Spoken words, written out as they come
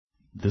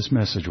This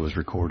message was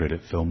recorded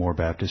at Fillmore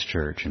Baptist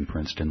Church in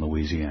Princeton,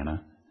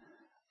 Louisiana.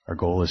 Our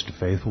goal is to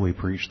faithfully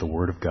preach the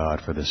Word of God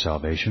for the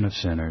salvation of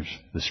sinners,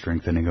 the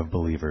strengthening of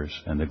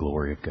believers, and the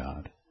glory of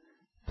God.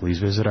 Please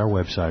visit our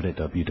website at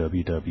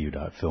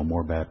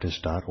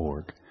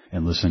www.fillmorebaptist.org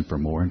and listen for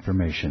more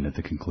information at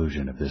the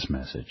conclusion of this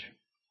message.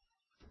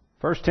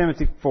 1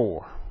 Timothy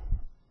 4.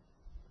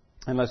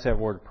 And let's have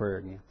a word of prayer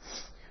again.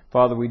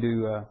 Father, we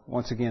do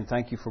once again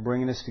thank you for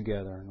bringing us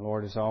together. And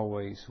Lord, as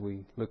always,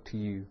 we look to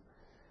you.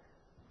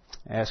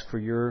 Ask for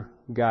your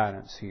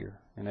guidance here.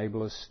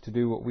 Enable us to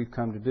do what we've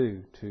come to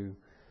do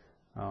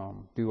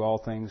do all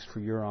things for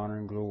your honor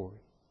and glory.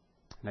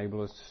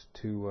 Enable us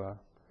to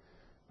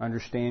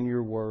understand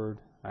your word.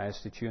 I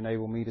ask that you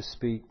enable me to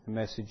speak the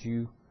message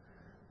you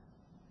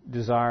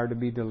desire to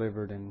be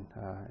delivered, and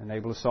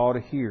enable us all to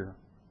hear.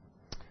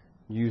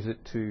 Use it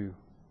to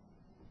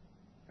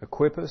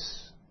equip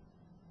us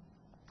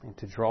and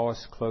to draw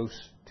us close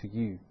to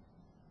you.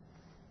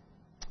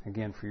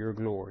 Again, for your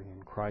glory,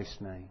 in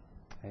Christ's name.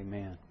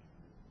 Amen.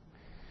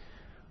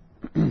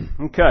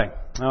 Okay.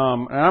 And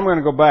I'm going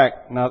to go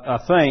back. Now, I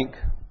think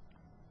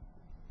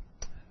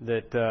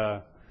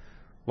that,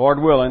 Lord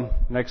willing,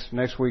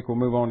 next week we'll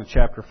move on to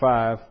chapter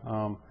 5.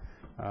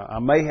 I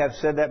may have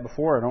said that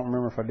before. I don't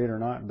remember if I did or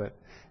not. But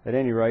at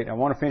any rate, I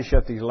want to finish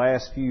up these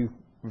last few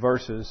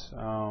verses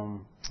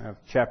of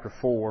chapter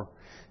 4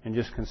 and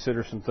just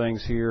consider some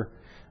things here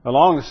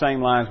along the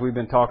same lines we've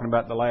been talking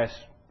about the last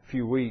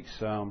few weeks.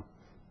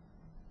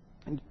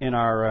 In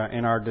our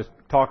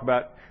talk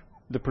about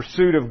the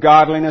pursuit of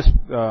godliness,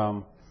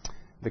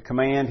 the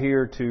command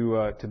here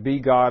to be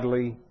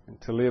godly,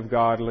 to live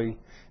godly,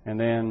 and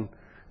then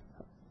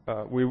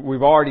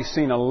we've already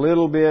seen a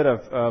little bit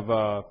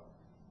of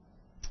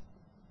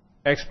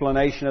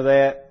explanation of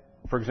that.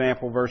 For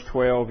example, verse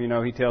 12,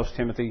 he tells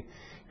Timothy,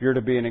 you're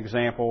to be an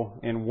example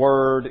in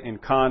word, in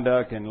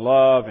conduct, in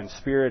love, in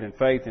spirit, in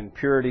faith, in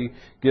purity.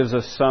 Gives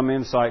us some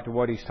insight to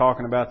what he's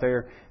talking about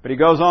there. But he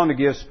goes on to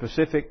give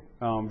specific,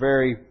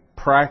 very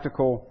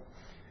practical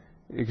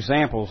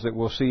examples that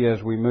we'll see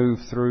as we move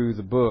through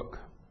the book.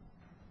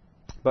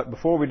 But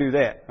before we do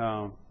that,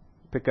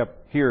 pick up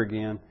here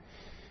again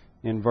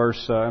in in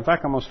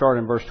fact, I'm going to start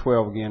in verse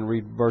 12 again,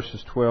 read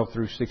verses 12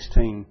 through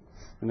 16,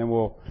 and then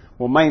we'll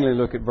mainly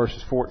look at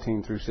verses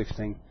 14 through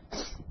 16.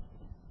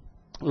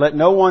 Let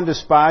no one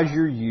despise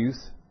your youth,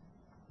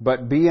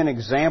 but be an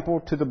example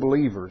to the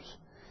believers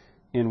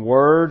in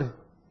word,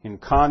 in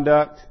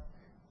conduct,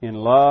 in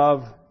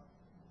love,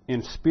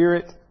 in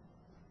spirit,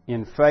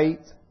 in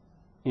faith,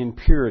 in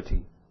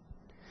purity.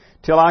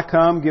 Till I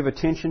come, give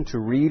attention to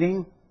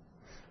reading,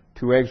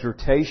 to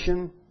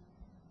exhortation,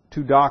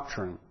 to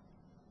doctrine.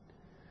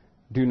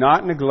 Do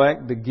not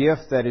neglect the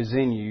gift that is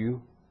in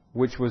you,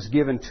 which was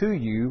given to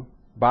you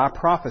by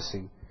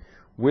prophecy,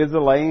 with the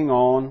laying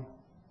on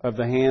of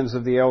the hands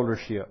of the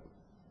eldership.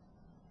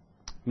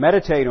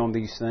 Meditate on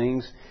these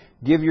things.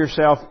 Give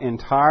yourself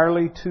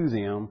entirely to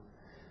them,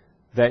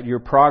 that your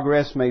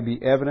progress may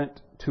be evident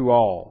to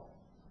all.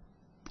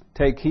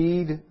 Take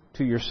heed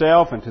to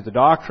yourself and to the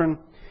doctrine.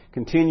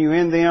 Continue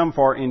in them,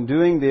 for in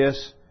doing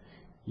this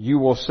you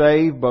will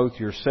save both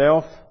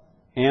yourself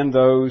and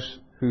those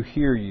who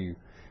hear you.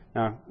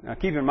 Now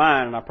keep in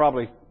mind, and I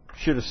probably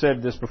should have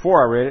said this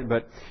before I read it,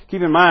 but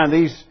keep in mind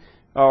these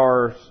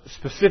are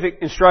specific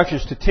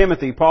instructions to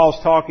Timothy.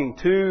 Paul's talking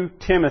to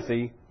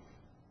Timothy,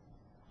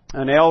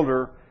 an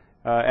elder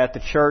at the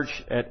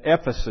church at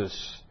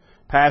Ephesus,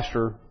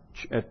 pastor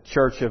at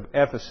church of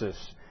Ephesus.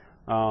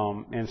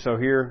 And so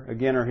here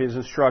again are his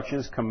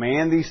instructions.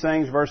 Command these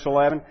things, verse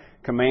 11.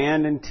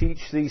 Command and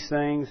teach these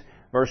things.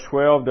 Verse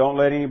 12, don't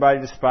let anybody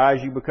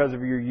despise you because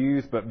of your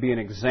youth, but be an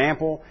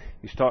example.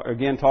 He's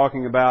again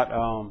talking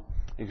about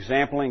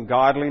exempling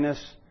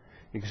godliness.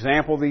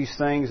 Example these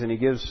things, and he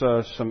gives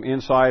some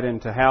insight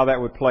into how that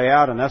would play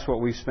out, and that's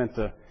what we spent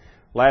the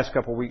last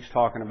couple of weeks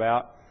talking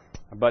about.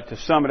 But to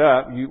sum it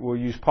up, we'll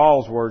use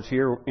Paul's words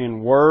here: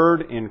 in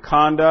word, in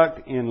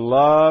conduct, in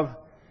love,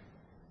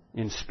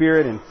 in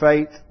spirit, in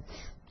faith,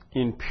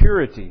 in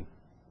purity.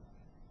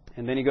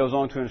 And then he goes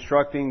on to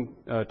instructing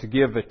to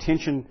give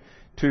attention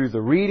to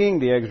the reading,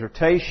 the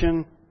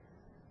exhortation,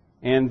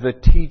 and the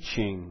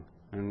teaching.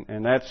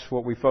 And that's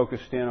what we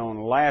focused in on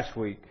last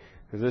week,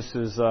 because this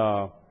is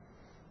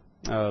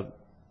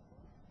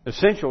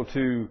essential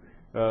to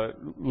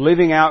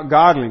living out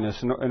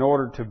godliness. In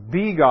order to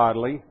be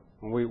godly,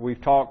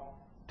 we've talked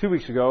 2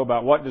 weeks ago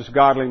about what does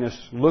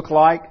godliness look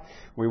like.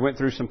 We went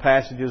through some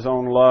passages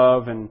on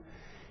love and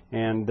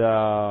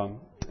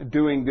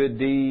doing good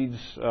deeds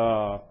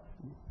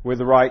with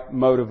the right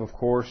motive, of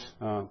course,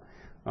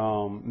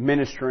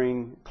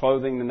 ministering,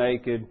 clothing the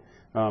naked,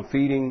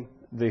 feeding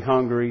the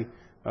hungry,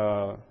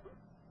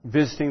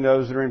 visiting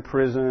those that are in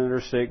prison and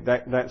are sick,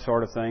 that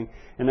sort of thing.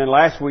 And then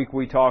last week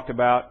we talked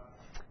about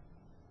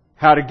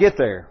how to get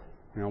there.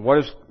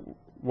 What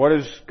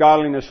does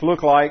godliness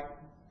look like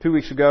 2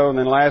 weeks ago, and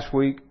then last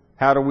week,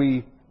 how do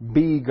we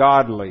be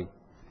godly?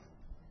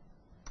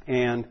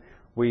 And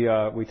we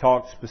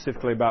talked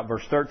specifically about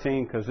verse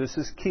 13, because this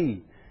is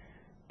key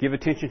Give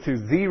attention to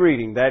the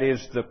reading, that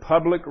is, the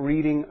public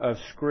reading of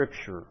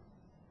Scripture.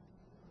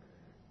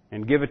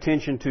 And give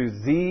attention to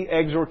the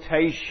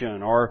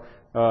exhortation, or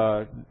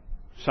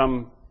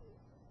some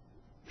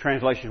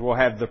translations will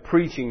have the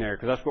preaching there,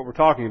 because that's what we're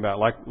talking about,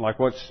 like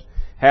what's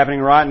happening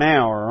right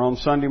now, or on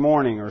Sunday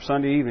morning, or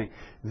Sunday evening.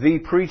 The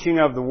preaching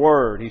of the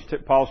Word.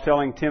 Paul's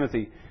telling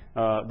Timothy,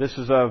 this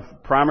is of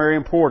primary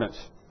importance.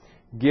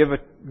 Give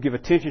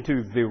attention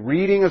to the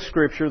reading of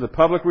Scripture, the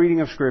public reading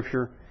of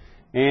Scripture,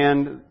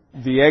 and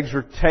the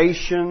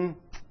exhortation,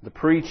 the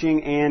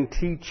preaching, and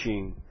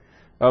teaching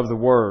of the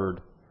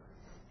Word.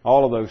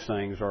 All of those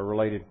things are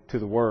related to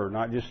the Word,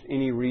 not just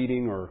any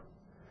reading or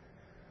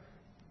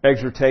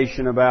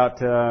exhortation about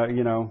how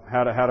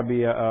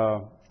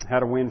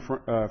to win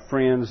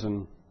friends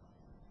and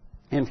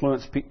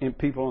influence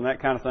people and that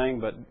kind of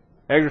thing, but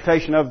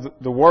exhortation of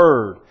the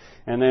Word,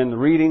 and then the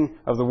reading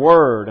of the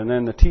Word, and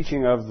then the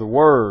teaching of the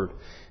Word,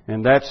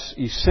 and that's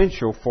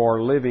essential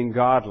for living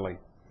godly.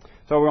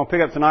 So we're going to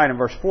pick up tonight in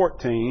verse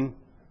 14,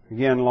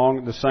 again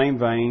along the same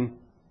vein,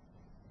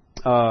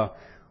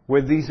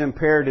 with these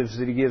imperatives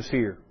that he gives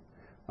here.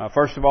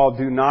 First of all,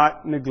 do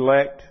not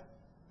neglect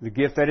the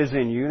gift that is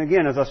in you. And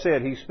again, as I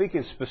said, he's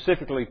speaking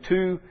specifically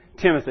to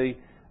Timothy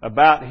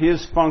about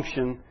his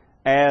function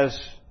as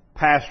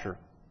pastor.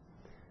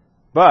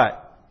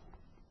 But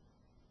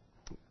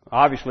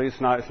obviously,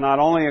 it's not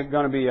only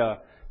going to be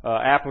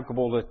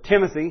applicable to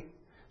Timothy.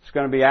 It's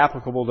going to be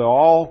applicable to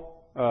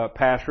all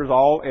pastors,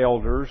 all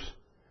elders.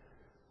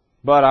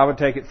 But I would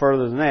take it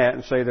further than that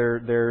and say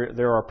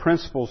there are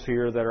principles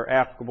here that are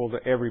applicable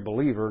to every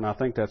believer, and I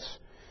think that's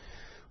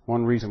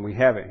one reason we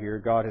have it here.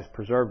 God has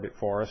preserved it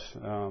for us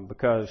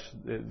because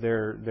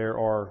there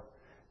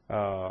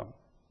are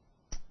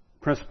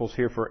principles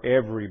here for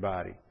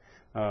everybody.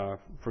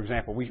 For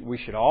example, we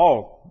should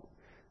all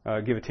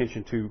give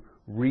attention to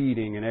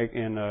reading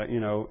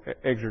and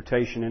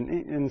exhortation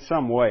in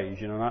some ways,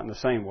 not in the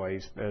same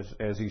ways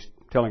as he's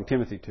telling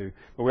Timothy to.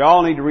 But we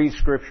all need to read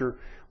Scripture.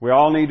 We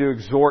all need to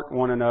exhort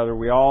one another.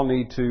 We all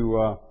need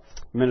to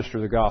minister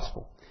the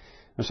gospel.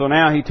 And so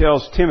now he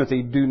tells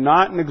Timothy, do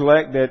not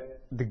neglect that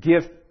the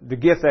gift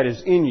that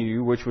is in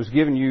you, which was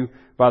given you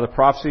by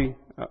prophecy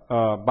with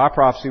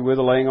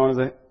the laying on of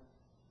the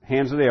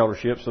hands of the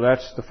eldership. So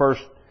that's the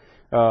first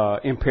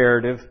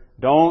imperative.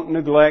 Don't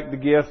neglect the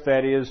gift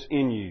that is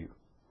in you.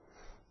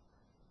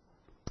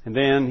 And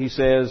then he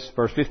says,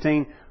 verse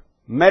 15,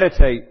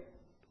 meditate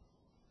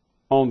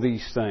on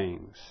these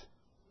things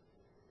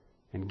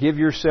and give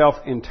yourself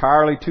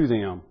entirely to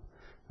them.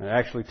 And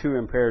actually, two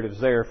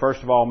imperatives there.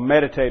 First of all,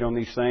 meditate on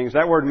these things.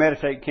 That word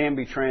meditate can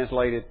be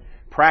translated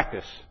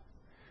practice,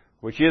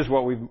 which is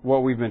what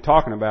we've been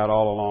talking about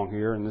all along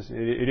here, and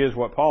it is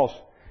what Paul's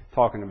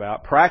talking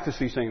about. Practice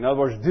these things. In other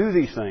words, do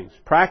these things.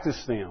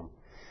 Practice them.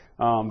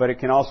 But it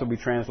can also be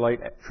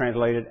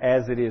translated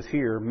as it is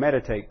here,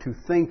 meditate, to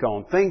think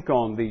on. Think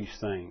on these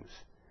things.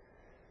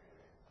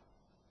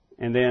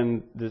 And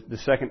then the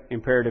second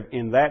imperative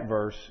in that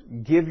verse,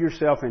 give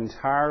yourself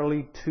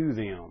entirely to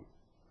them.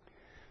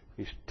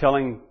 He's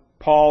telling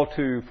Paul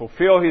to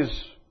fulfill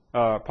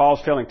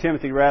Paul's telling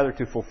Timothy rather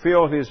to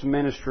fulfill his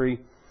ministry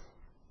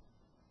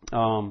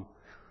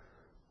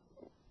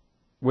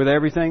with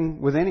everything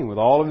within him, with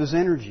all of his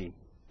energy,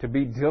 to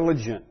be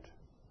diligent.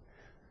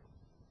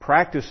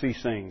 Practice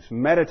these things.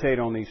 Meditate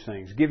on these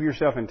things. Give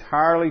yourself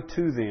entirely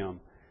to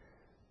them,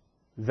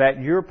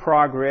 that your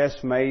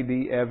progress may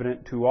be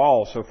evident to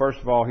all. So first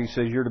of all, he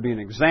says you're to be an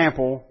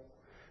example.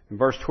 In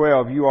verse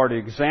 12, you are to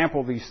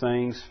example these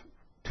things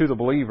to the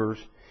believers.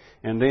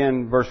 And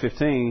then verse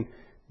 15,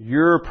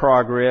 your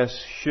progress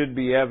should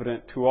be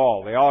evident to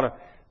all.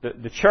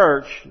 The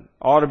church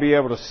ought to be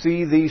able to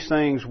see these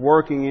things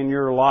working in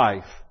your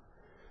life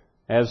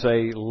as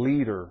a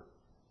leader.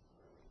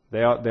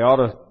 They ought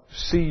to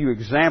see you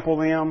example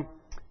them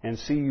and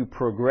see you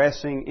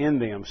progressing in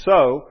them.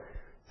 So,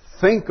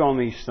 think on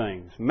these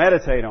things,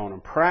 meditate on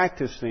them,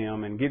 practice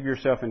them, and give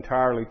yourself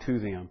entirely to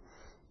them.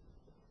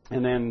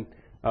 And then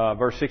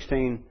verse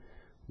 16,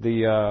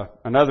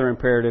 another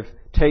imperative,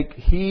 take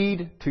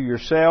heed to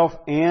yourself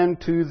and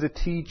to the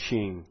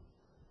teaching.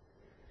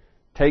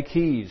 Take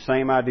heed,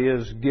 same idea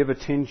as give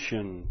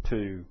attention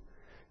to.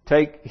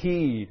 Take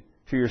heed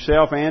to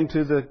yourself and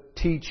to the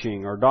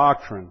teaching or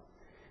doctrine.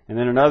 And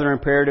then another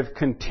imperative,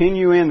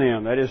 continue in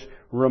them. That is,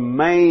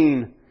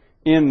 remain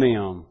in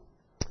them.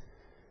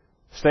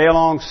 Stay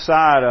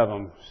alongside of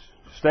them.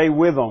 Stay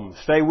with them.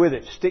 Stay with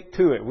it. Stick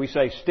to it. We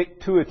say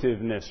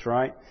stick-to-itiveness,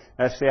 right?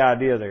 That's the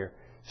idea there.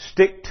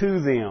 Stick to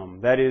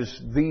them. That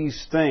is,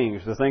 these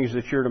things, the things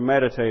that you're to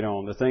meditate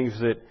on, the things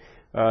that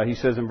he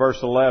says in verse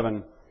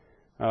 11,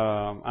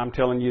 I'm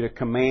telling you to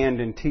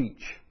command and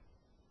teach.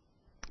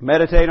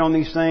 Meditate on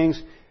these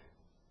things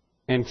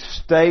and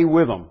stay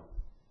with them.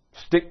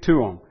 Stick to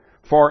them.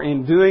 For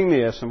in doing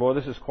this, and boy,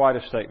 this is quite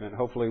a statement.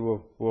 Hopefully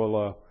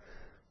we'll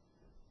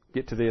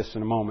get to this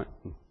in a moment.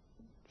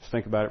 Just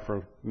think about it for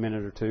a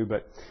minute or two.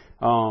 But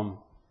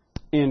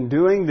in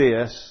doing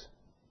this,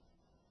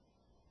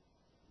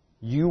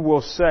 you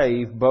will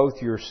save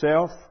both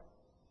yourself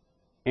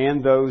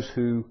and those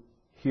who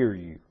hear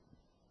you.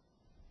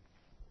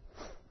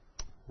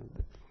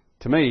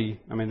 To me,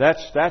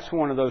 that's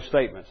one of those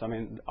statements.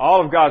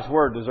 All of God's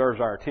Word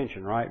deserves our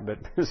attention, right? But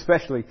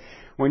especially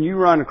when you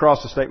run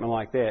across a statement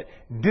like that,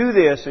 do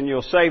this and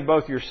you'll save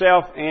both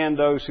yourself and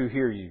those who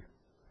hear you.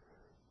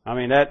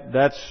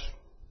 That's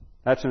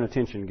an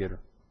attention getter.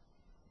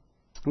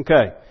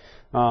 Okay,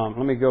 let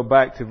me go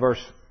back to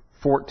verse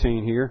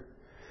 14 here.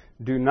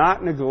 Do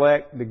not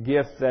neglect the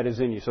gift that is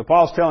in you. So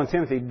Paul's telling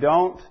Timothy,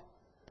 don't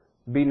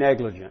be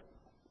negligent.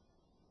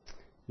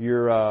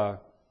 You're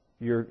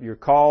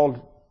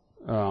called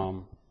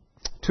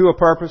to a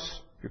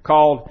purpose. You're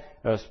called,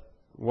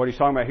 what he's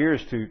talking about here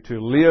is to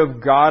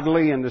live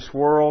godly in this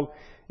world,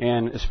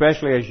 and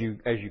especially as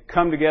you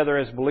come together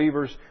as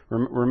believers.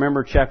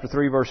 Remember chapter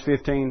 3 verse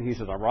 15, he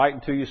says, I'm writing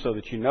to you so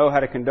that you know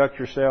how to conduct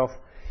yourself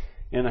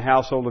in the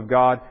household of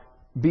God.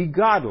 Be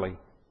godly.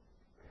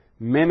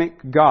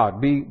 Mimic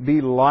God.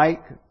 Be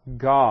like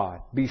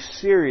God. Be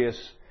serious.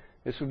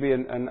 This would be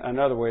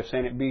another way of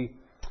saying it.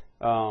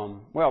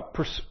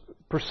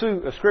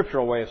 Pursue, a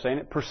scriptural way of saying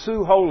it.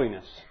 Pursue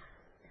holiness.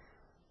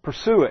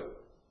 Pursue it.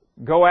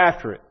 Go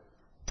after it.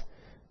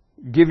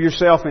 Give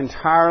yourself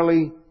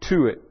entirely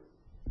to it.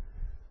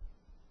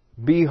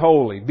 Be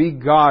holy. Be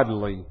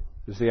godly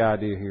is the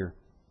idea here.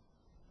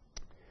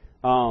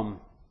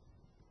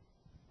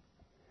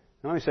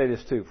 Let me say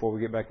this too before we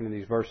get back into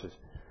these verses.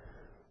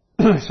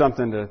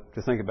 Something to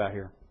think about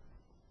here.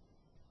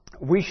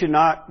 We should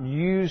not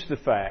use the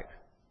fact,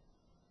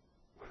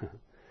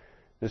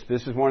 this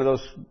is one of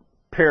those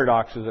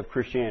paradoxes of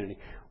Christianity.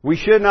 We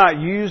should not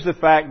use the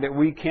fact that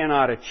we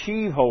cannot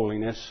achieve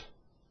holiness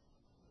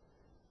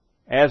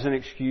as an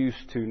excuse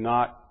to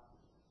not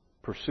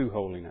pursue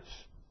holiness.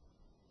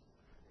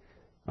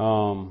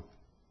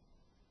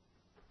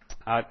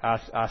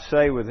 I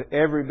say with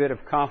every bit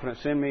of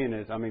confidence in me,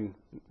 and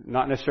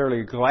not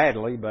necessarily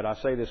gladly, but I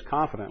say this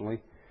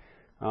confidently,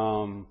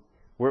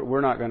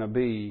 we're not going to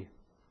be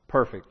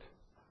perfect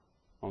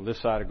on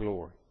this side of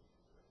glory.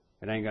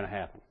 It ain't going to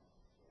happen.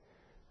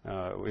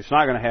 It's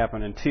not going to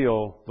happen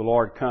until the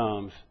Lord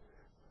comes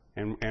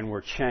and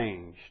we're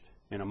changed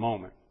in a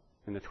moment,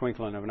 in the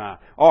twinkling of an eye,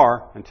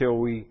 or until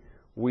we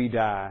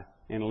die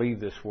and leave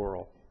this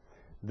world.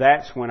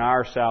 That's when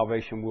our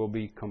salvation will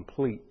be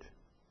complete,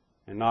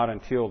 and not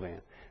until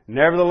then.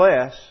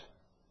 Nevertheless,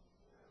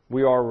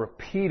 we are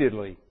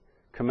repeatedly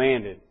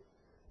commanded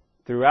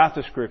throughout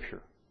the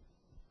Scripture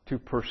to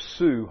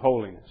pursue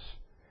holiness.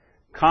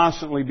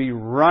 Constantly be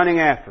running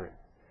after it.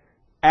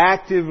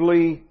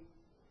 Actively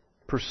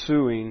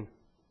pursuing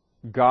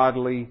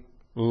godly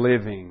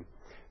living.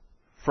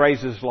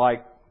 Phrases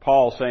like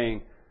Paul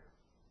saying,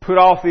 put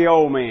off the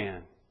old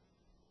man.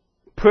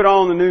 Put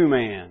on the new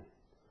man.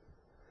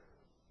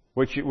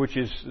 Which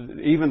is,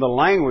 even the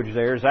language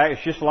there is,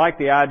 it's just like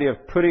the idea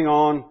of putting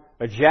on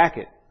a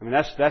jacket.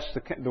 That's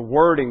the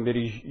wording that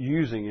he's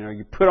using.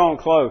 You put on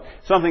clothes.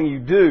 Something you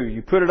do,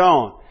 you put it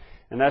on.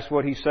 And that's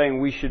what he's saying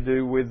we should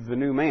do with the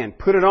new man.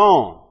 Put it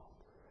on.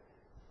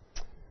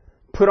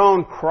 Put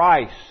on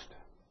Christ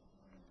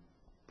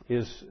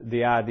is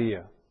the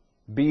idea.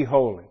 Be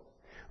holy.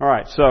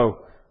 Alright,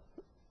 so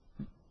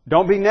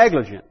don't be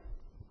negligent,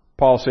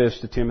 Paul says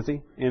to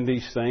Timothy, in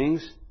these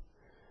things.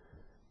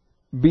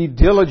 Be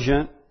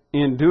diligent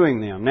in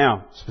doing them.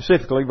 Now,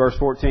 specifically, verse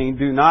 14,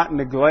 do not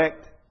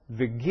neglect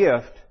the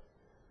gift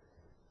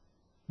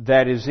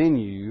that is in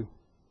you,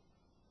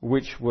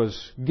 which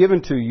was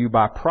given to you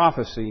by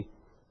prophecy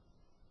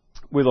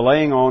with the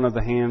laying on of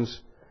the hands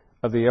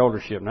of the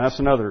eldership. Now, that's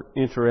another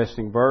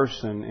interesting verse,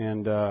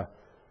 and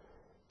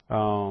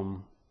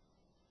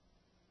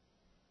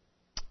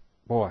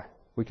boy,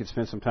 we could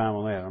spend some time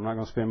on that. I'm not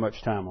going to spend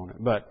much time on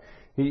it. But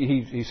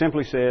he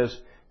simply says,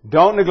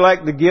 don't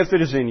neglect the gift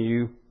that is in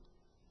you.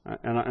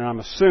 And I'm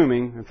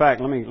assuming, in fact,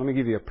 let me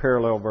give you a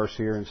parallel verse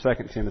here in 2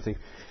 Timothy.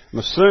 I'm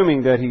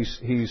assuming that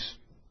he's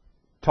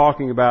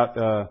talking about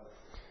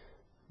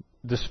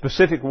the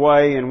specific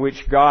way in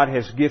which God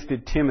has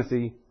gifted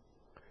Timothy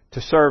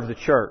to serve the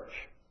church.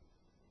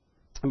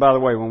 And by the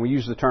way, when we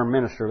use the term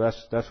minister,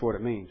 that's what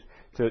it means.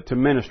 To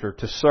minister,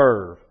 to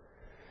serve.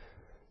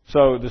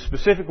 So the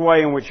specific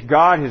way in which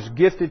God has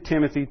gifted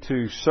Timothy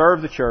to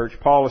serve the church,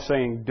 Paul is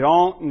saying,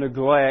 don't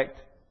neglect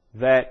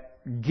that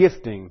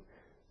gifting,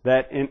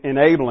 that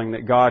enabling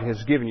that God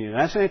has given you. And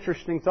that's an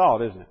interesting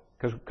thought, isn't it?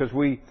 Because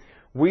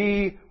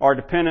we are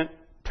dependent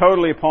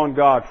totally upon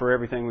God for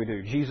everything we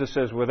do. Jesus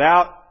says,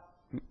 without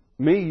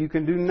me you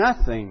can do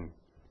nothing.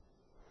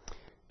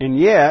 And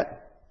yet,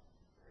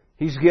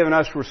 He's given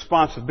us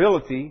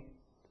responsibility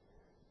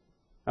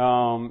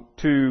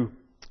to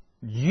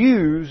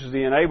use the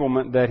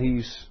enablement that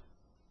He's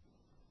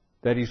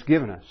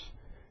given us.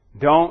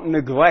 Don't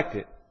neglect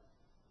it.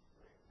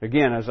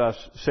 Again, as I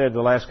said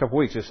the last couple of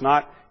weeks, it's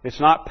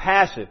not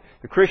passive.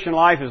 The Christian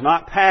life is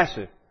not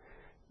passive.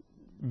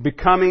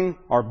 Becoming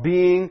or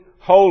being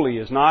holy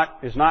is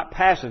not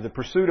passive. The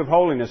pursuit of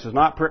holiness is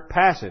not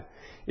passive.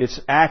 It's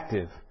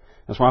active.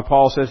 That's why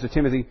Paul says to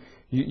Timothy,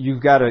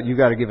 you've got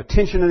to give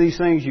attention to these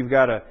things. You've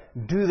got to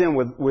do them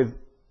with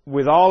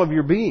with all of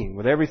your being,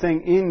 with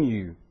everything in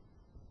you.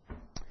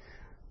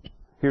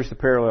 Here's the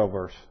parallel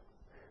verse.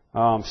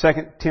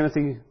 2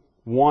 Timothy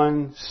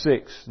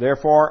 1:6.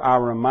 Therefore, I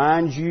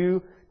remind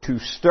you to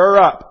stir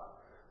up.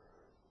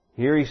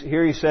 Here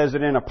he says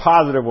it in a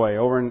positive way.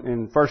 Over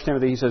in 1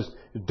 Timothy he says,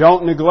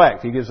 don't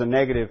neglect. He gives a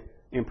negative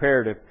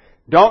imperative.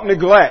 Don't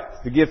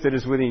neglect the gift that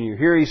is within you.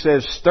 Here he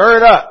says, stir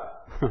it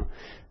up.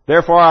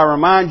 Therefore, I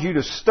remind you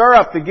to stir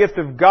up the gift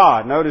of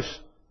God. Notice,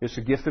 it's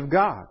a gift of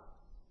God.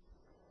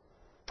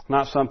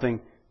 Not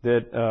something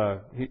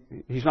that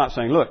he's not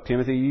saying, look,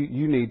 Timothy,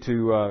 you need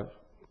to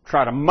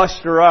try to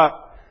muster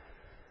up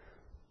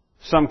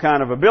some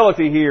kind of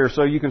ability here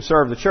so you can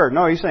serve the church.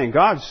 No, he's saying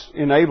God's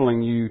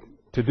enabling you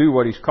to do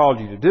what He's called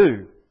you to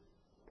do.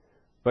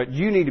 But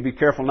you need to be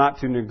careful not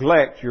to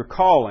neglect your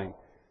calling.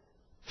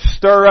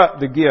 Stir up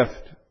the gift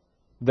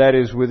that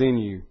is within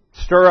you.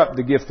 Stir up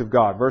the gift of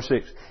God. Verse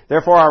 6.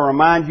 Therefore I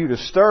remind you to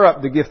stir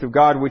up the gift of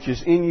God which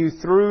is in you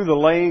through the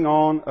laying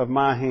on of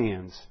my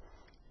hands.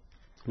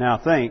 Now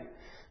I think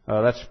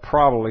that's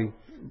probably,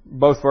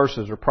 both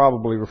verses are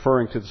probably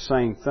referring to the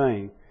same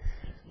thing.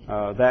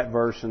 That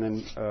verse and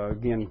then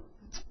again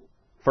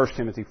 1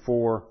 Timothy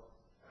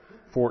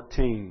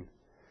 4:14.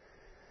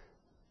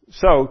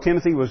 So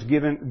Timothy was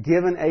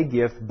given a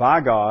gift by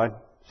God.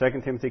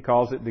 2 Timothy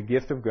calls it the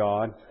gift of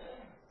God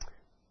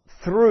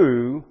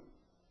through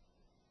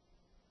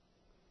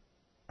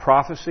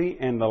prophecy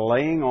and the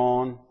laying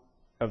on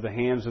of the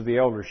hands of the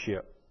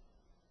eldership.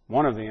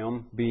 One of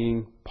them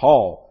being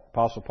Paul,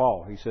 Apostle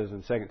Paul. He says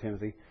in 2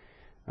 Timothy,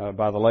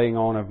 by the laying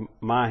on of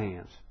my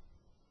hands.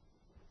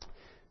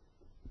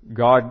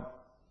 God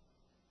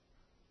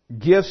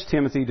gives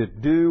Timothy to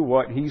do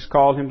what He's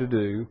called him to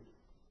do,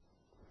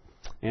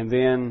 and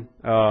then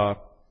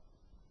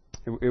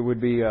it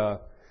would be I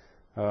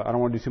don't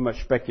want to do too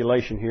much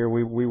speculation here.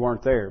 We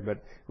weren't there, but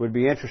it would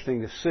be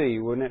interesting to see,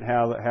 wouldn't it,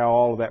 how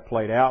all of that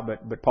played out.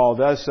 But Paul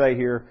does say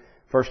here,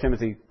 1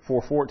 Timothy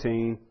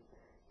 4:14,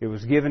 it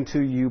was given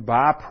to you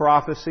by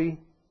prophecy.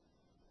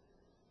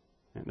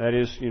 And that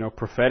is,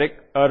 prophetic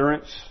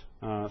utterance.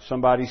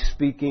 Somebody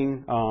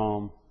speaking.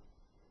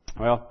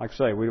 Well, like I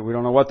say, we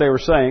don't know what they were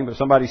saying, but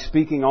somebody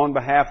speaking on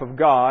behalf of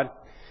God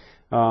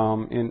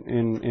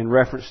in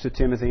reference to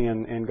Timothy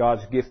and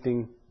God's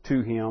gifting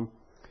to him,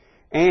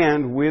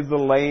 and with the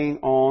laying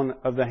on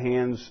of the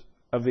hands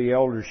of the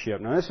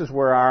eldership. Now, this is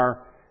where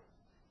our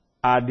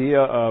idea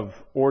of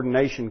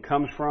ordination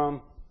comes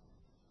from.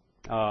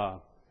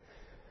 I'm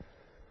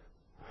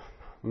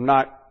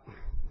not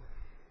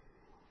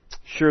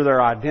sure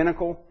they're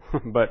identical,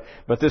 but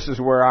this is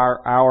where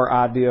our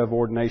idea of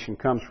ordination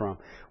comes from.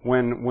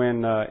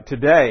 When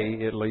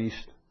today at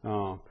least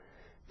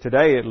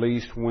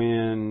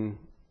when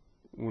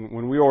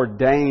we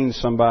ordain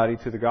somebody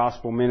to the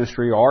gospel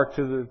ministry or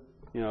to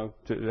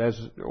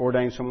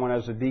ordain someone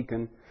as a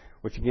deacon,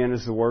 which again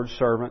is the word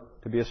servant,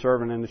 to be a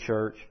servant in the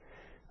church,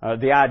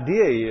 the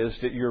idea is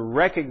that you're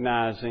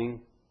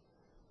recognizing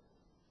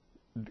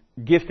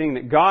gifting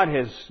that God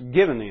has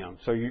given them.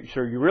 So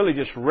you're really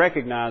just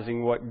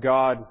recognizing what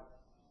God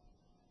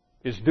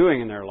is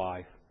doing in their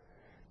life,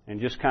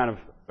 and just kind of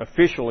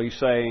officially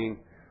saying,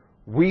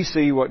 we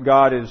see what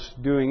God is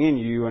doing in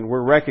you, and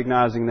we're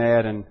recognizing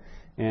that,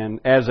 and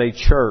as a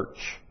church,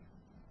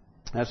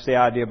 that's the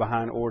idea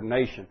behind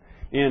ordination.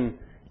 In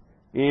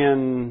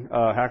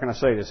how can I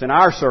say this? In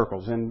our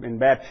circles, in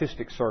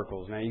Baptistic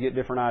circles. Now you get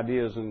different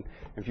ideas, and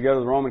if you go to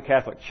the Roman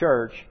Catholic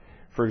Church,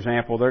 for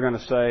example, they're going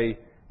to say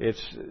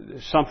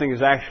something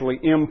is actually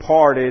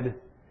imparted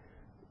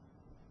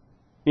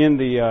in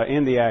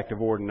the act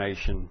of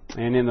ordination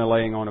and in the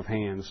laying on of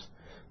hands.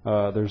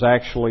 There's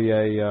actually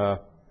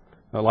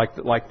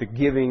like the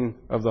giving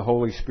of the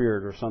Holy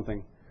Spirit or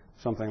something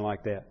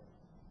like that.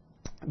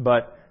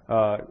 But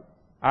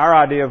our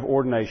idea of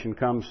ordination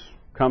comes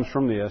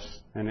from this,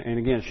 and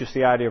again, it's just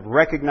the idea of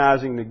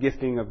recognizing the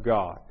gifting of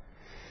God.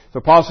 So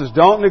Paul says,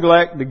 don't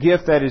neglect the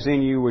gift that is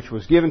in you, which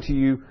was given to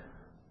you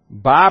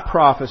by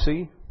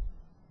prophecy,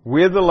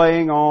 with the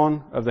laying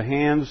on of the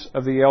hands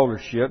of the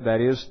eldership,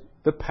 that is,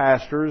 the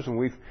pastors, and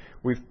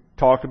we've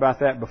talked about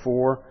that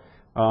before.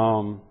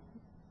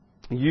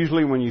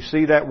 Usually when you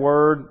see that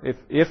word,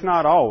 if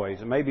not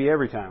always, it may be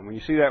every time, when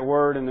you see that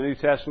word in the New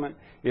Testament,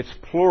 it's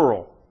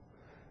plural.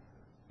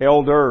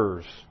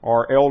 Elders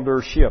or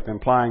eldership,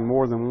 implying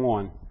more than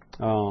one,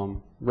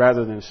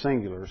 rather than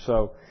singular.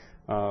 So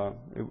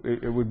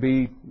it would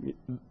be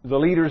the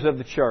leaders of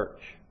the church,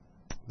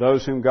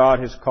 those whom God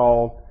has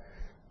called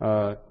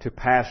to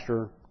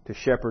pastor, to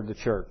shepherd the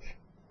church.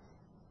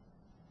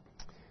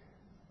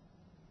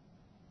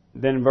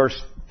 Then in verse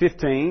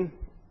 15,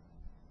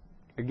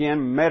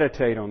 again,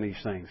 meditate on these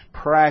things.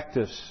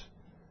 Practice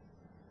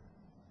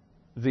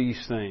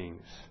these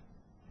things.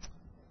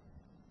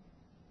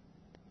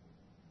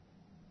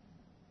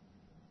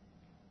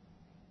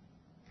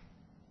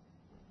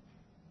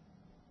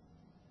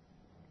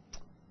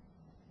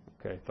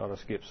 Okay, thought I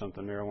skipped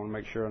something there. I want to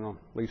make sure I don't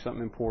leave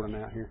something important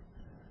out here.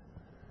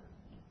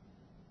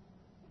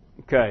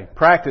 Okay,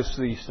 practice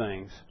these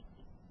things.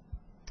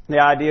 The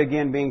idea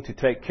again being to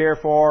take care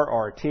for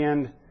or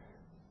attend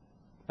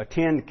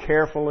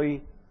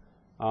carefully,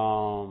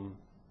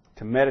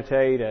 to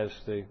meditate, as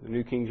the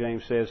New King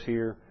James says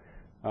here.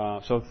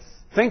 So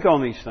think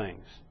on these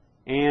things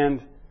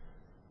and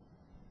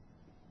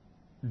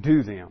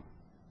do them.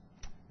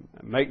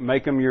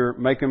 Make them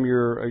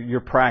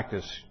your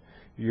practice,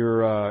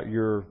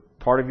 your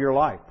part of your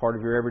life, part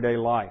of your everyday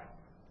life,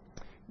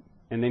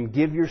 and then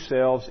give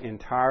yourselves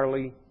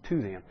entirely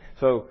to them.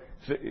 So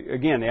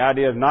again, the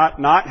idea of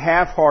not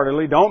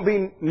half-heartedly. Don't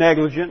be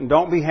negligent and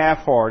don't be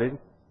half-hearted.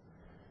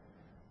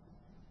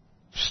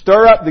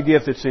 Stir up the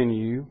gift that's in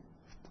you.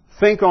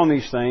 Think on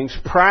these things.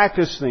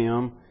 Practice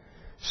them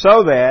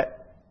so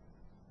that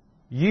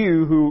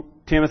you,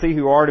 Timothy,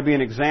 who are to be an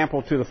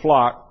example to the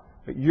flock,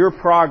 your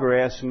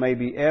progress may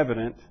be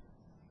evident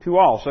to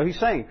all. So he's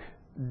saying,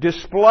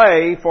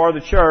 display for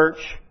the church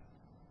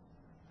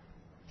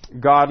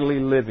godly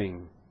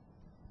living.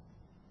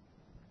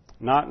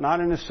 Not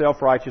in a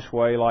self-righteous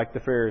way like the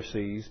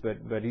Pharisees,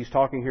 but he's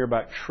talking here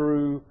about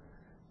true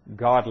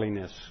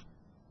godliness,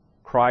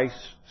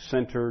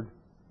 Christ-centered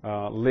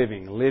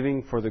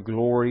living for the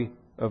glory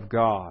of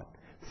God.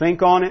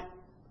 Think on it,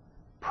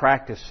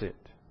 practice it.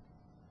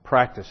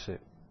 Practice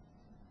it.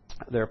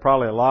 There are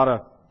probably a lot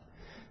of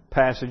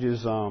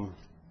passages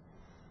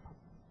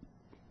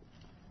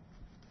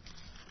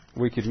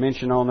we could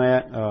mention on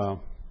that.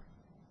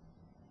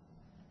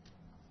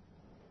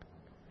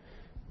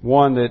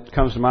 One that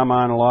comes to my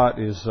mind a lot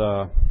is,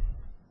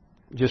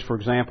 just for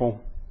example,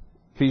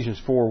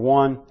 Ephesians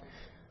 4:1.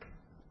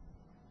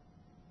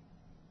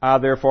 I,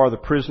 therefore, the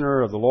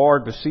prisoner of the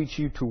Lord, beseech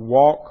you to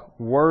walk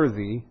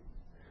worthy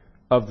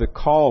of the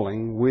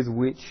calling with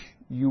which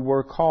you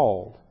were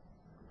called,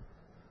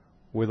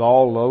 with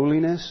all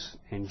lowliness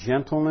and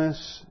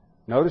gentleness.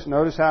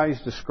 Notice how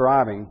he's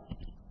describing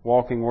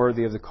walking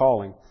worthy of the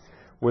calling.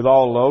 With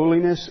all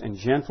lowliness and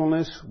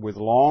gentleness, with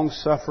long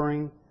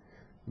suffering,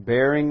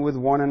 bearing with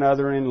one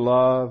another in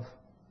love,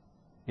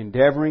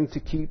 endeavoring to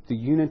keep the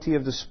unity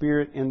of the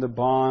Spirit in the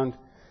bond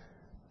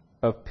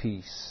of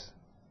peace.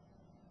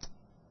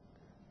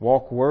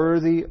 Walk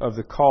worthy of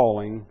the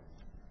calling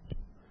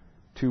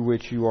to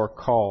which you are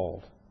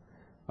called.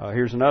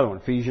 Here's another one,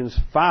 Ephesians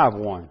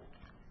 5:1.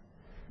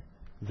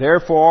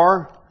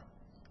 Therefore,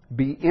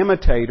 be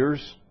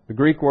imitators. The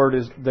Greek word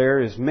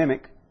is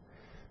mimic.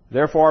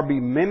 Therefore, be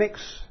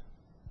mimics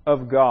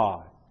of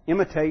God.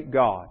 Imitate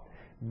God.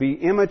 Be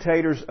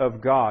imitators of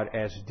God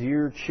as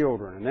dear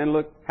children. And then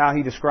look how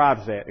he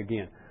describes that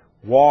again.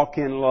 Walk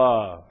in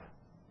love.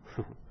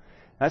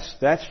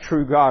 That's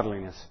true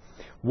godliness.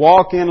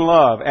 Walk in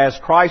love, as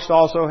Christ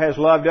also has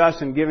loved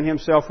us and given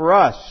Himself for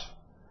us,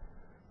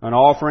 an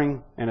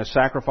offering and a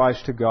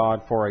sacrifice to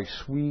God for a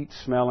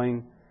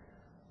sweet-smelling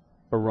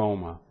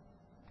aroma.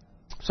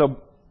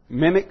 So,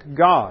 mimic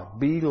God.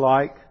 Be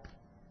like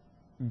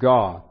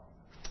God.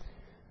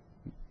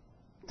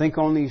 Think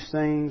on these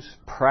things.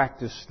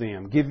 Practice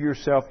them. Give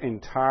yourself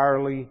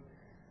entirely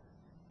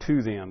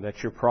to them,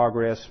 that your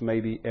progress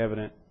may be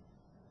evident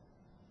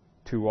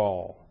to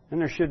all. And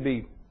there should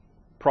be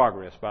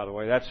progress, by the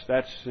way.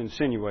 That's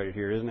insinuated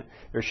here, isn't it?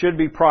 There should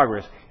be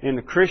progress. In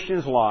the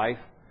Christian's life,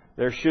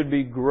 there should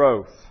be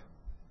growth.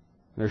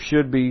 There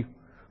should be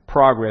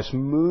progress.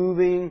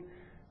 Moving,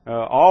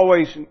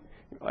 always,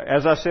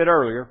 as I said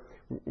earlier,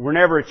 we're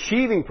never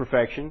achieving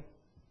perfection.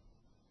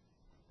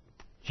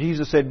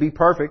 Jesus said, be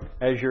perfect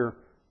as your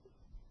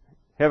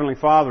Heavenly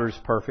Father is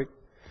perfect.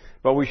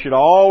 But we should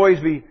always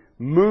be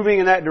moving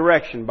in that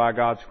direction by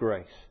God's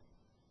grace.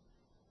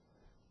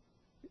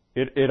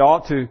 It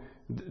ought to,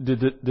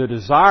 the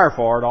desire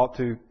for it ought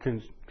to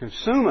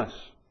consume us,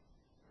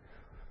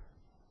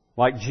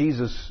 like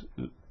Jesus'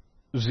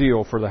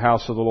 zeal for the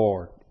house of the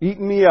Lord. Eat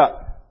me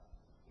up,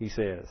 he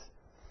says.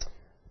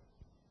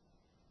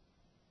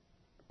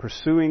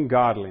 Pursuing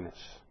godliness.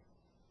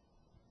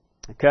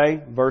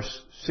 Okay, verse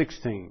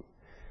 16.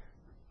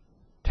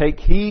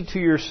 Take heed to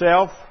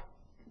yourself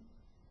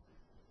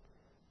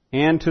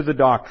and to the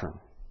doctrine.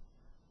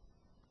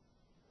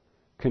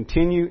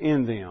 Continue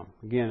in them.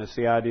 Again, it's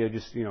the idea of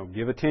just,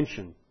 give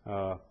attention,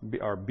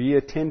 or be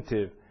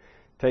attentive.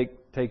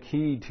 Take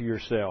heed to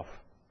yourself.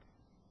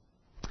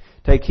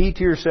 Take heed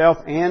to yourself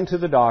and to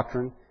the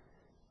doctrine.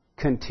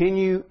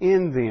 Continue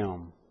in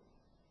them.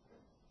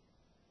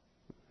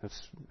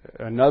 That's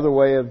another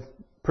way of,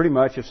 pretty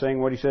much, of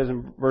saying what he says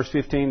in verse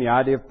 15, the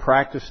idea of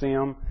practice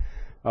them,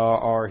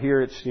 or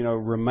here it's,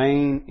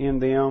 remain in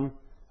them,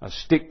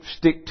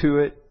 stick to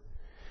it.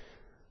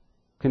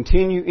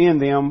 Continue in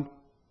them.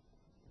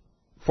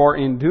 For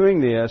in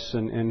doing this,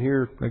 and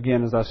here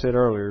again, as I said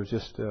earlier, is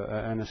just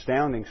an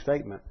astounding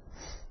statement.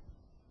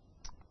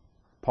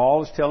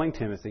 Paul is telling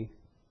Timothy,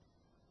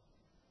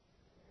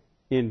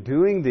 in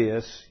doing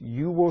this,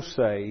 you will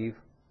save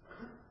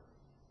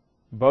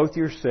both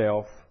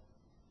yourself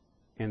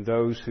and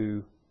those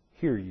who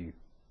hear you.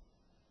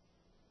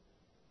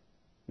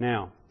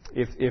 Now,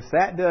 if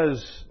that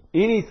does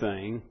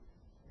anything,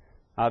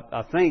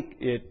 I think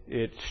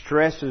it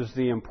stresses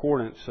the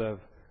importance of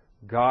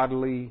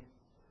godly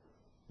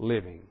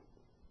living.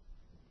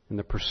 and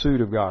the pursuit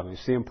of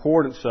godliness. The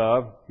importance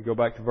of, you go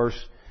back to verse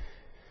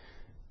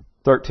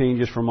 13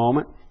 just for a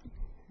moment,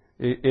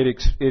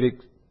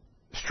 it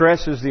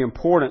stresses the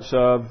importance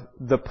of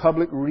the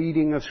public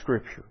reading of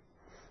Scripture,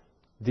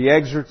 the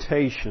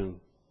exhortation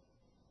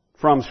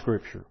from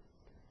Scripture,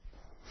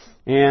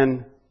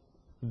 and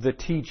the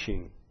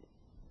teaching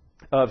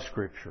of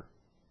Scripture.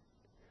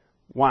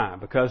 Why?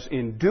 Because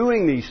in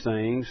doing these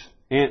things,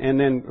 and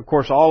then, of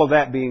course, all of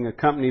that being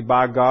accompanied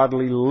by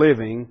godly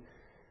living,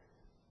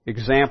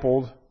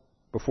 exampled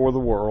before the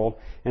world,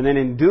 and then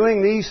in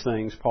doing these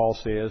things, Paul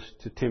says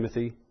to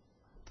Timothy,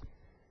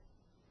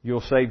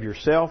 you'll save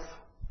yourself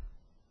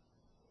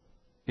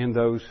and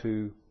those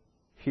who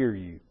hear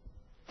you.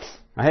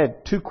 I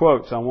had two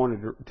quotes I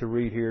wanted to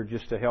read here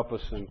just to help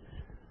us, and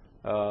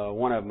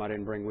one of them I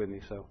didn't bring with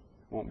me, so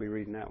I won't be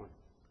reading that one.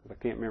 I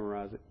can't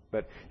memorize it.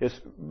 But it's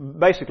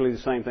basically the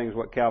same thing as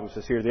what Calvin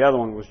says here. The other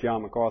one was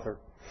John MacArthur,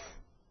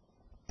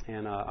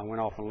 and I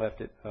went off and left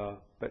it.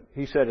 But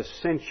he said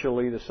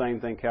essentially the same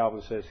thing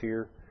Calvin says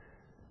here.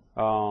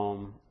 See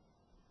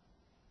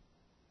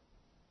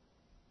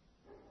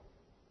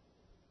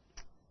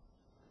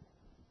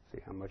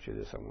how much of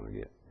this I want to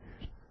get.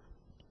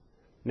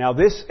 Now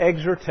this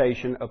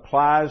exhortation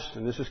applies,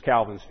 and this is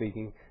Calvin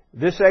speaking,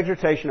 this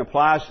exhortation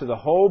applies to the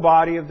whole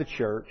body of the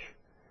church,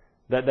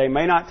 that they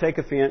may not take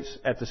offense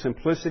at the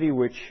simplicity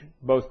which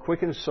both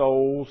quickens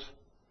souls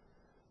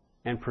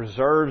and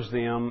preserves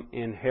them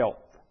in health.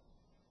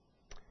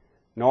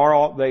 Nor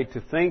ought they to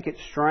think it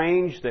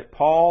strange that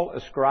Paul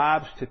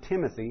ascribes to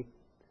Timothy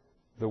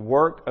the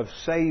work of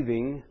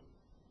saving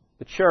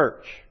the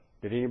church.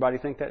 Did anybody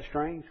think that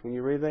strange when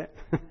you read that?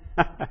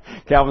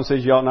 Calvin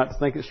says you ought not to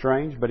think it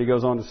strange, but he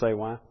goes on to say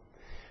why.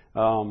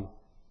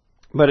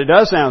 But it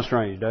does sound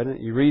strange, doesn't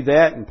it? You read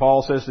that and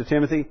Paul says to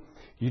Timothy,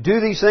 you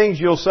do these things,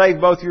 you'll save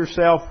both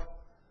yourself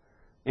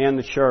and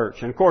the church.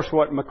 And of course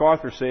what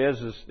MacArthur says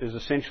is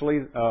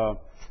essentially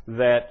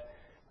that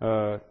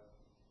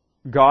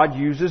God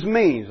uses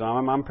means.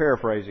 I'm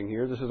paraphrasing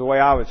here. This is the way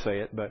I would say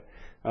it, but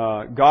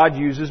God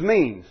uses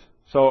means.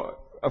 So,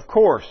 of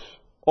course,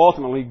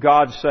 ultimately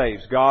God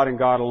saves, God and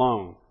God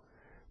alone.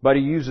 But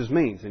He uses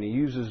means, and He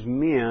uses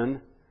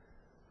men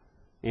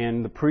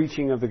and the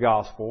preaching of the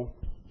gospel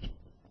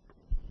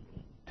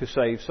to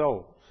save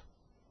souls.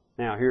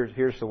 Now,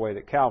 here's the way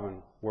that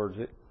Calvin words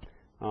it.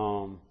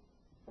 Nor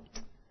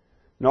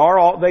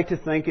ought they to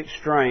think it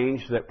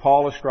strange that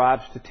Paul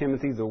ascribes to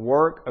Timothy the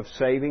work of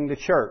saving the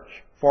church.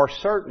 For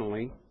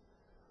certainly,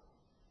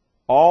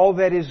 all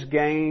that is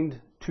gained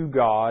to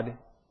God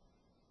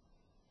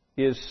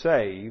is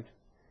saved,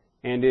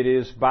 and it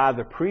is by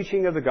the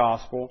preaching of the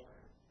gospel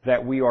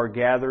that we are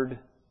gathered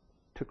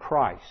to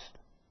Christ.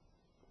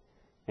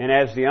 And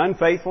as the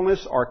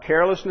unfaithfulness or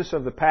carelessness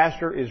of the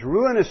pastor is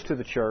ruinous to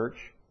the church,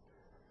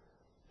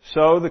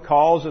 so the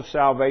cause of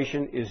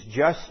salvation is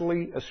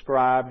justly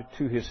ascribed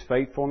to his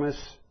faithfulness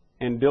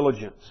and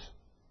diligence.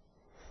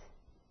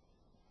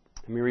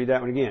 Let me read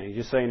that one again. He's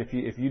just saying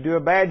if you do a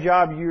bad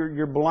job,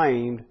 you're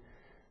blamed.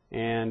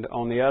 And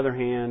on the other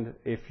hand,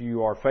 if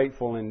you are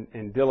faithful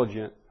and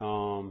diligent,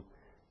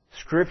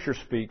 Scripture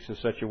speaks in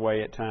such a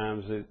way at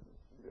times that it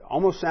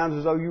almost sounds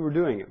as though you were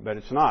doing it, but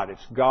it's not.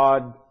 It's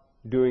God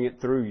doing it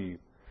through you.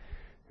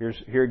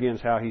 Here again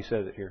is how he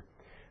says it here.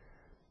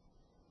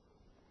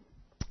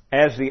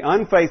 As the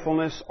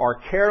unfaithfulness or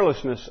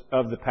carelessness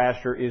of the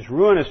pastor is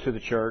ruinous to the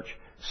church,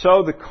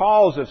 so the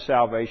cause of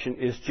salvation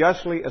is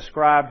justly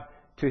ascribed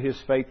to his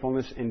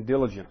faithfulness and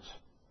diligence.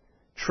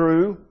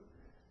 True,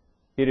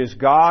 it is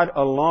God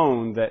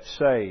alone that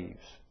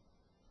saves,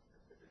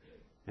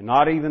 and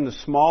not even the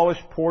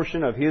smallest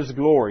portion of His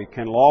glory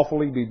can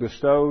lawfully be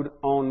bestowed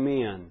on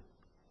men.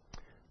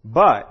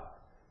 But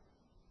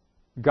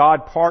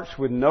God parts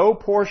with no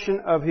portion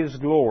of His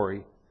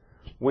glory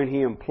when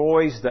He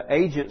employs the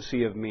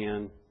agency of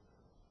men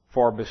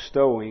for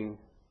bestowing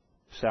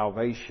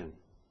salvation.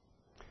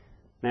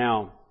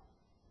 Now,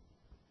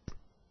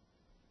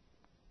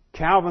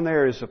 Calvin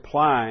there is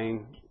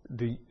applying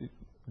the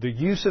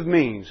use of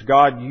means,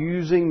 God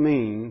using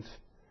means.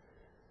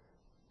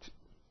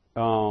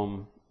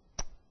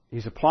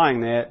 He's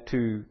applying that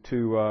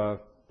to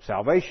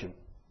salvation,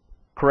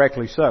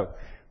 correctly so.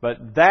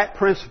 But that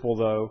principle,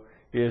 though,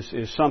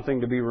 is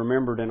something to be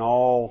remembered in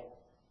all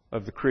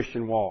of the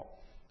Christian walk.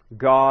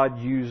 God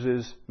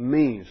uses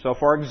means. So,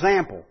 for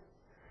example,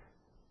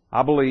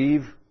 I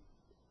believe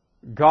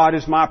God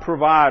is my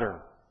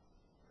provider.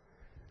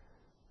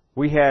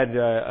 We had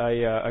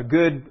a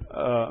good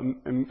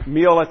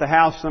meal at the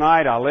house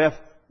tonight. I left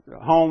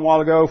home a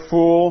while ago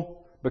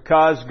full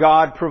because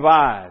God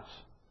provides.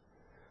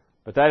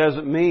 But that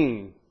doesn't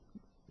mean,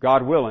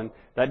 God willing,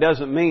 that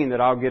doesn't mean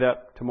that I'll get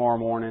up tomorrow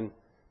morning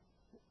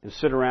and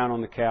sit around on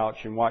the couch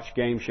and watch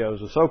game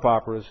shows and soap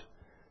operas,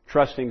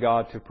 trusting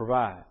God to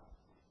provide.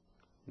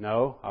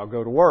 No, I'll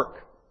go to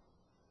work.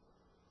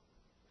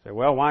 Say,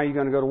 well, why are you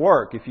going to go to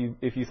work? If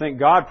you think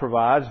God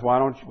provides, why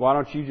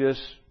don't you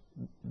just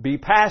be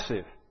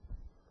passive?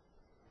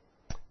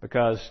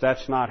 Because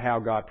that's not how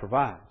God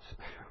provides.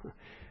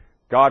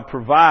 God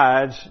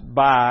provides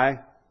by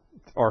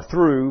or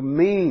through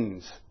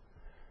means.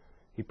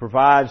 He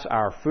provides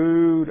our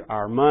food,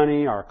 our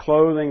money, our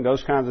clothing,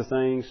 those kinds of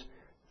things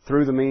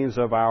through the means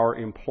of our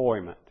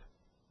employment.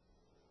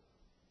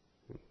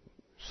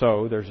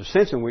 So there's a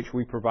sense in which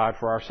we provide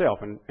for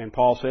ourselves. And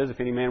Paul says if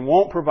any man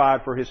won't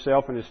provide for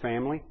himself and his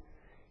family,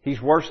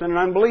 he's worse than an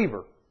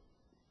unbeliever.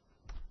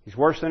 He's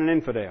worse than an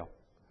infidel.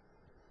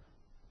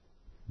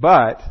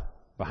 But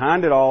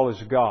behind it all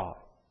is God.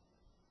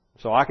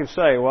 So I can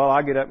say, well,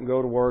 I get up and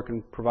go to work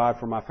and provide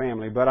for my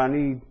family, but I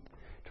need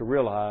to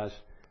realize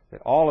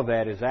that all of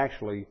that is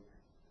actually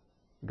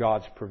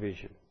God's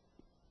provision.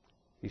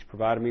 He's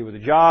provided me with a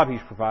job.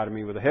 He's provided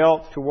me with the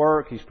health to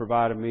work. He's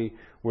provided me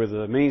with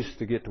the means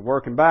to get to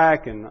work and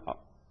back and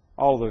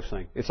all of those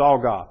things. It's all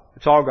God.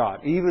 It's all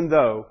God, even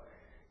though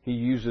He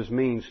uses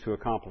means to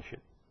accomplish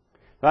it.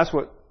 That's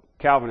what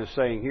Calvin is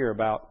saying here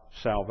about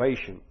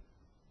salvation.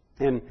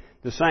 And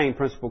the same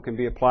principle can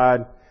be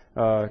applied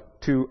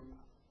to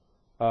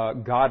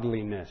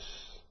godliness,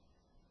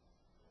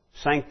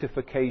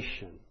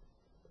 sanctification.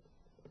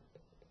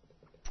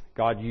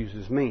 God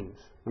uses means.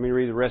 Let me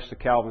read the rest of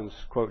Calvin's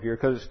quote here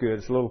because it's good.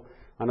 It's a little.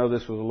 I know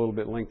this was a little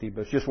bit lengthy,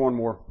 but it's just one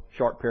more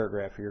short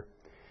paragraph here.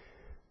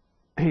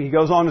 He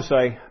goes on to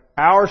say,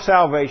 "Our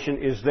salvation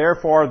is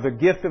therefore the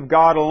gift of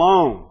God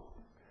alone,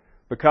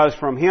 because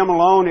from Him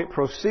alone it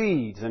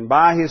proceeds, and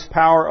by His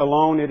power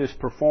alone it is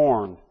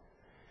performed.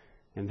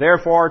 And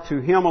therefore to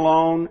Him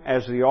alone,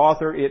 as the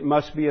author, it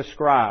must be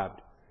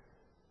ascribed.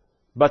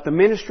 But the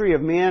ministry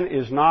of men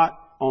is not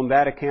on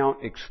that account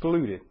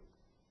excluded.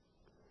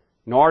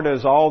 Nor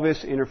does all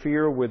this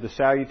interfere with the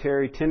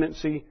salutary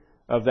tendency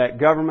of that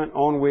government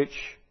on which,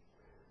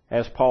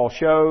 as Paul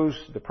shows,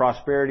 the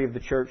prosperity of the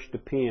church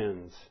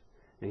depends."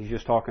 And he's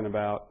just talking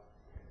about,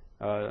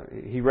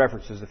 he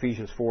references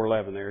Ephesians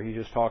 4:11 there. He's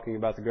just talking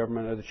about the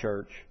government of the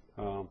church.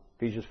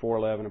 Ephesians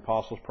 4:11,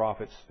 apostles,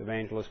 prophets,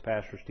 evangelists,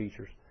 pastors,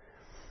 teachers.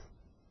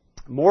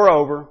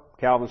 Moreover,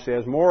 Calvin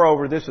says,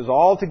 moreover, this is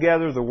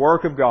altogether the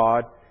work of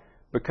God,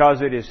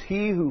 because it is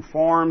He who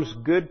forms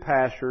good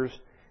pastors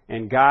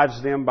and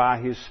guides them by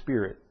His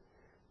Spirit,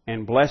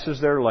 and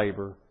blesses their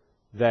labor,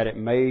 that it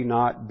may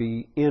not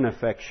be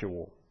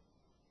ineffectual.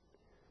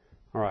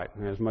 All right,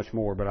 there's much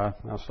more, but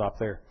I'll stop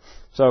there.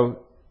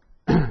 So,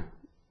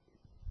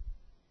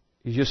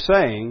 he's just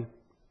saying,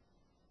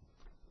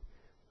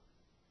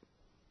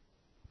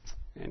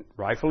 and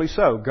rightfully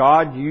so,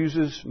 God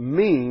uses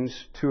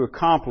means to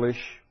accomplish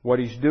what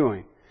He's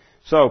doing.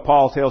 So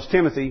Paul tells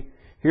Timothy,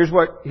 here's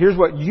what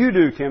you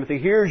do, Timothy.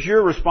 Here's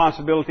your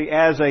responsibility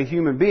as a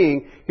human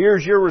being.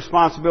 Here's your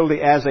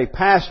responsibility as a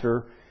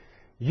pastor.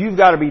 You've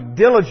got to be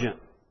diligent.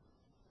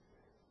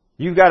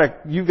 You've got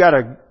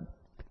to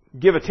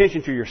give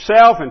attention to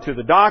yourself and to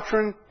the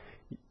doctrine.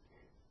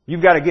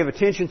 You've got to give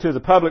attention to the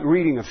public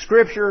reading of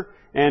Scripture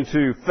and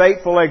to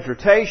faithful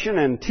exhortation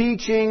and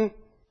teaching.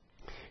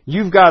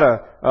 You've got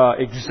to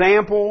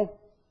example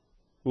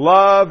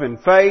love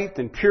and faith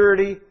and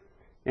purity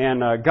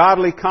and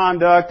godly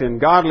conduct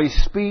and godly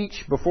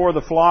speech before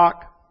the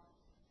flock.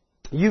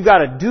 You've got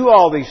to do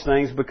all these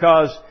things,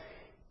 because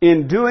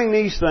in doing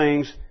these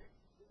things,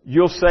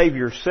 you'll save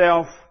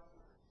yourself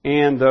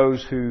and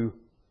those who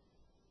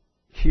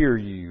hear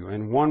you.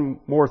 And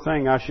one more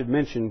thing I should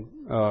mention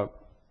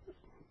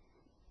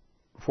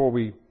before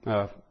we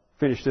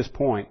finish this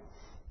point.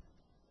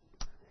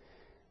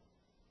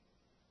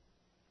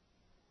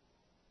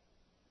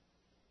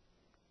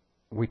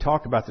 We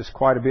talked about this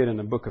quite a bit in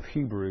the book of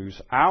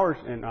Hebrews.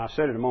 And I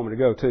said it a moment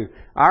ago too,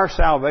 our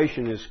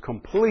salvation is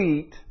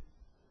complete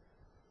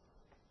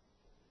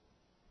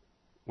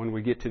when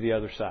we get to the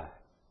other side.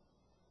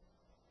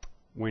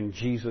 When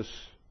Jesus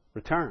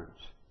returns.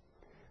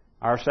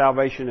 Our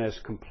salvation is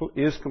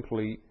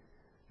complete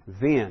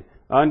then.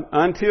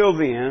 Until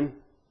then,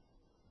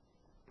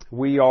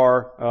 we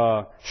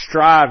are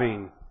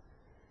striving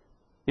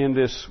in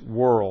this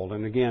world.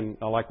 And again,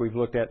 like we've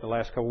looked at the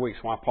last couple of weeks,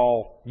 why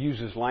Paul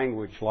uses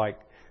language like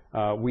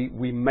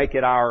we make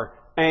it our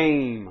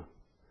aim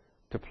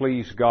to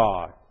please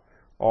God.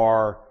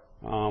 Or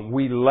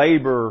we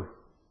labor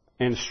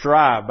and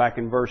strive, back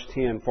in verse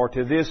 10, for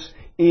to this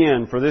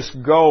end, for this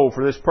goal,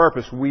 for this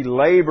purpose, we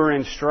labor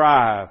and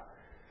strive.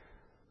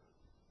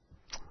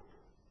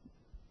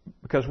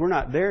 Because we're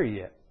not there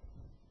yet.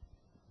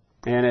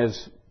 And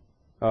as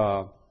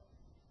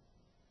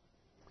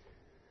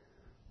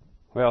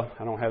well,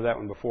 I don't have that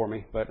one before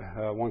me, but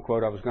one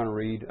quote I was going to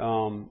read.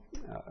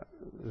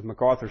 As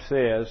MacArthur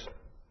says,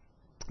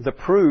 the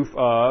proof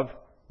of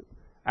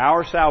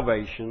our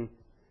salvation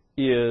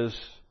is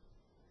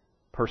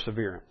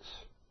perseverance.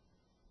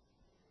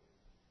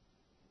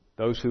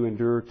 Those who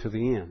endure to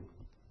the end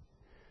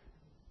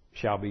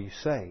shall be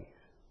saved.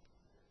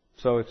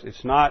 So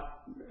it's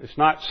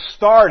not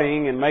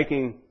starting and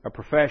making a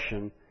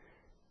profession.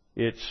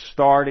 It's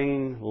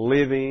starting,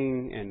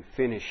 living, and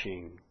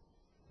finishing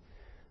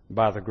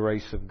by the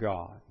grace of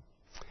God.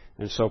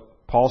 And so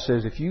Paul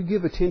says, if you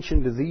give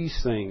attention to these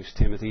things,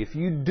 Timothy, if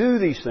you do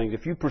these things,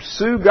 if you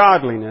pursue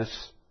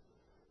godliness,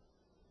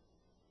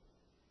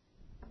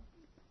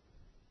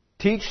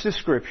 Teach the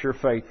Scripture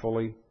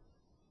faithfully.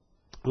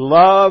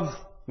 Love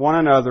one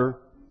another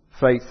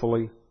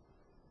faithfully.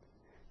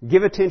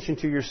 Give attention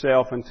to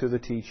yourself and to the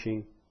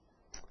teaching.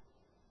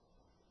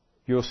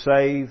 You'll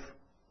save,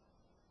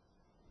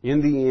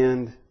 in the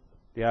end,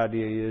 the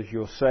idea is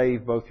you'll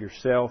save both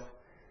yourself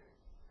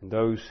and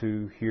those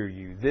who hear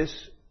you.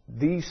 These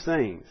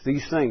things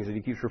that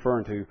he keeps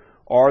referring to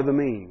are the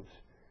means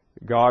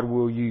that God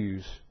will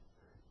use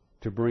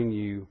to bring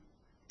you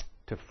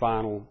to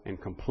final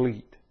and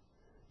complete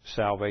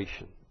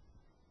salvation.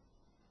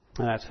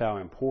 And that's how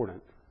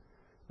important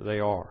they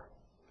are.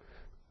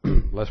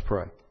 Let's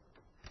pray.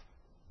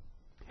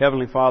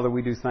 Heavenly Father,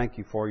 we do thank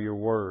you for your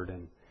word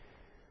and,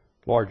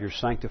 Lord, your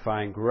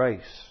sanctifying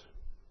grace,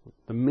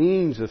 the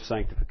means of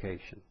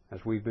sanctification,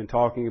 as we've been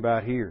talking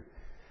about here.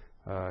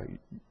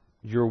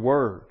 Your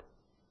word,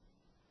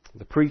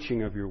 the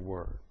preaching of your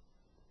word,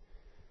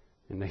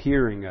 and the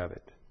hearing of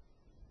it,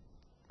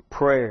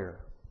 prayer,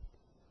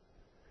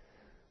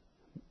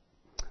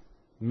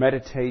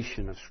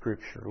 meditation of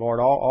Scripture. Lord,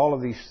 all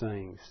of these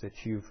things that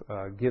you've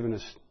given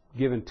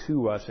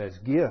to us as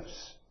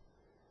gifts,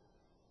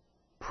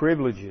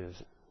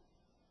 privileges,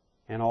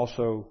 and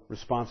also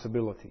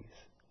responsibilities.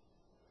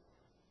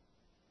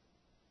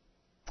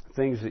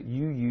 Things that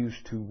you use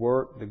to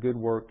work the good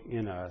work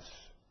in us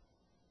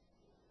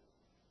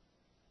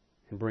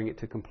and bring it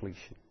to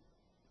completion.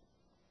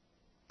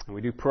 And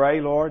we do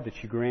pray, Lord,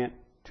 that you grant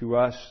to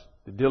us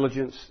the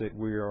diligence that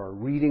we are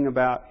reading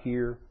about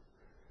here.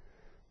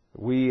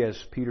 We, as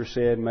Peter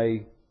said,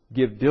 may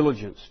give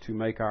diligence to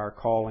make our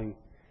calling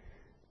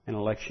and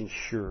election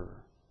sure.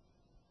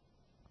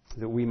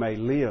 That we may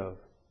live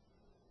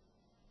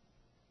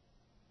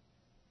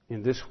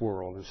in this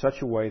world in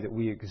such a way that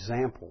we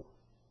example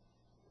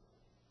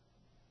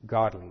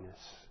godliness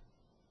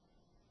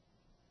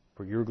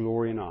for your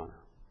glory and honor.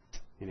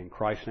 And in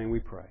Christ's name we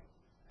pray.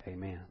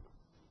 Amen.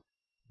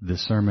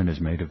 This sermon is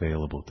made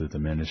available through the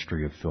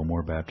ministry of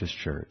Fillmore Baptist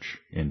Church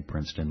in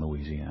Princeton,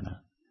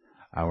 Louisiana.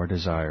 Our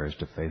desire is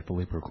to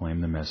faithfully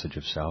proclaim the message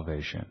of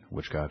salvation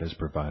which God has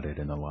provided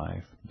in the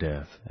life,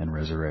 death, and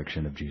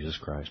resurrection of Jesus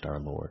Christ our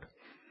Lord.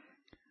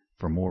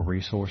 For more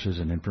resources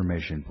and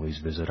information, please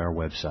visit our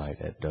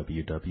website at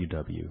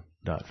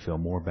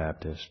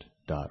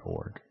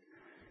www.fillmorebaptist.org.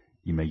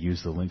 You may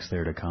use the links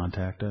there to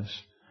contact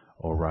us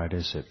or write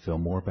us at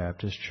Fillmore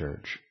Baptist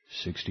Church,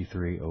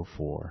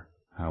 6304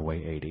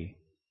 Highway 80,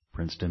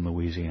 Princeton,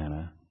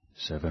 Louisiana,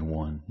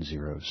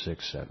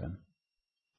 71067.